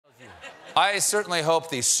I certainly hope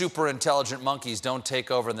the super intelligent monkeys don't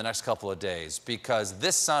take over in the next couple of days, because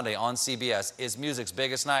this Sunday on CBS is music's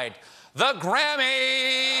biggest night, the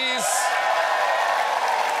GRAMMYs!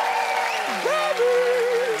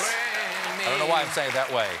 Grammys! I don't know why I'm saying it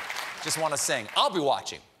that way. Just want to sing. I'll be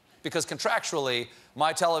watching, because contractually,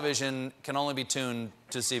 my television can only be tuned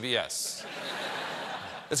to CBS.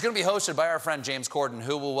 It's going to be hosted by our friend James Corden,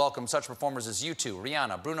 who will welcome such performers as U2,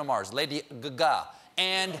 Rihanna, Bruno Mars, Lady Gaga,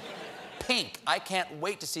 and Pink. I can't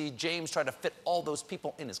wait to see James try to fit all those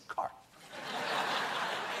people in his car.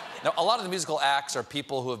 Now, a lot of the musical acts are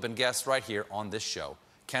people who have been guests right here on this show.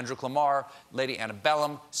 Kendrick Lamar, Lady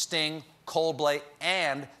Antebellum, Sting, Coldplay,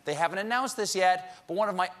 and they haven't announced this yet, but one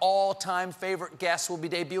of my all-time favorite guests will be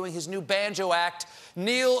debuting his new banjo act,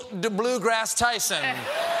 Neil the Bluegrass Tyson.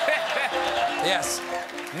 Yes,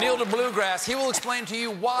 Neil the Bluegrass. He will explain to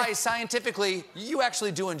you why, scientifically, you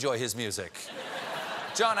actually do enjoy his music.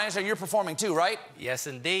 John, I understand you're performing too, right? Yes,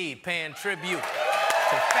 indeed. Paying tribute to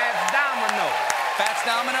Fats Domino. Fats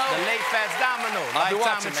Domino? The late Fats Domino.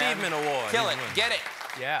 Lifetime Achievement Award. Kill it. Get it.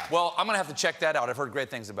 Yeah. Well, I'm going to have to check that out. I've heard great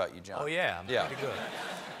things about you, John. Oh, yeah. I'm pretty good.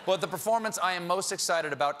 But the performance I am most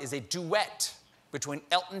excited about is a duet between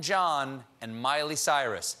Elton John and Miley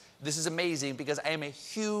Cyrus. This is amazing because I am a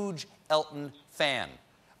huge Elton fan.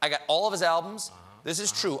 I got all of his albums. This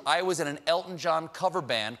is true. I was in an Elton John cover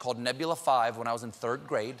band called Nebula 5 when I was in 3rd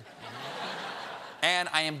grade. And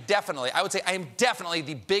I would say I am definitely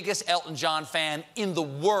the biggest Elton John fan in the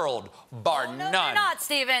world, bar none. No, you're not,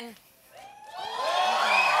 Stephen.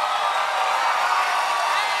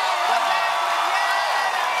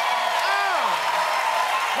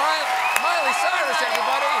 Miley Cyrus,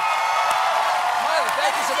 everybody. Miley,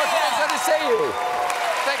 thank you so much. It's good to see you.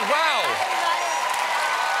 Wow.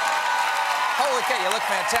 Holy cow, you look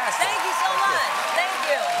fantastic. Thank you so much. Thank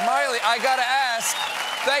you. Miley, I gotta ask,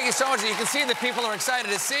 thank you so much. You can see that people are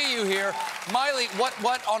excited to see you here. Miley,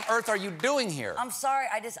 what on earth are you doing here? I'm sorry,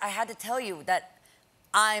 I had to tell you that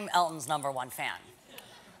I'm Elton's #1 fan.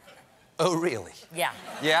 Oh, really? Yeah.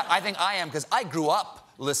 Yeah, I think I am, because I grew up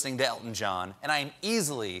listening to Elton John, and I am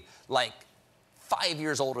easily, like, 5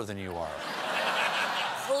 years older than you are.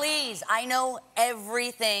 Please, I know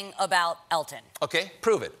everything about Elton. Okay,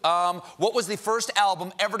 prove it. What was the first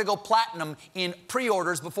album ever to go platinum in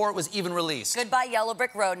pre-orders before it was even released? Goodbye Yellow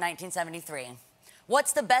Brick Road, 1973.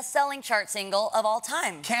 What's the best-selling chart single of all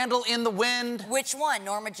time? Candle in the Wind. Which one,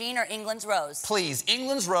 Norma Jean or England's Rose? Please,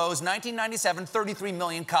 England's Rose, 1997, 33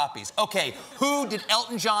 million copies. Okay, who did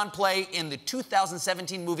Elton John play in the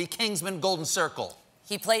 2017 movie Kingsman: Golden Circle?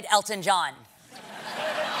 He played Elton John.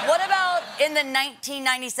 What about in the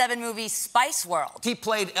 1997 movie Spice World? He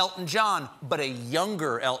played Elton John, but a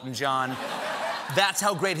younger Elton John. That's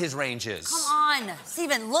how great his range is. Come on,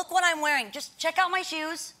 Stephen, look what I'm wearing. Just check out my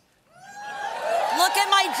shoes. Look at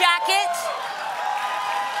my jacket.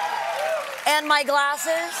 And my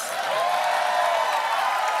glasses.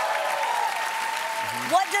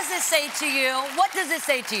 What does this say to you? What does it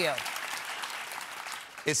say to you?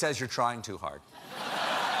 It says you're trying too hard.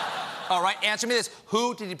 All right, answer me this.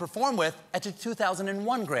 Who did he perform with at the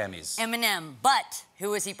 2001 Grammys? Eminem. But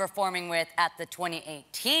who is he performing with at the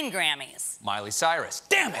 2018 Grammys? Miley Cyrus.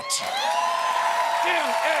 Damn it! Damn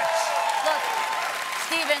it! Look,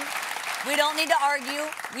 Stephen, we don't need to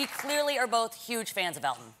argue. We clearly are both huge fans of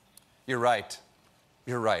Elton. You're right.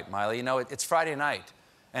 You're right, Miley. You know, it's Friday night,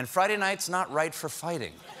 and Friday night's not right for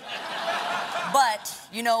fighting. But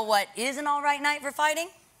you know what is an all right night for fighting?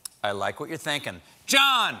 I like what you're thinking.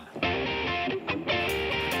 John!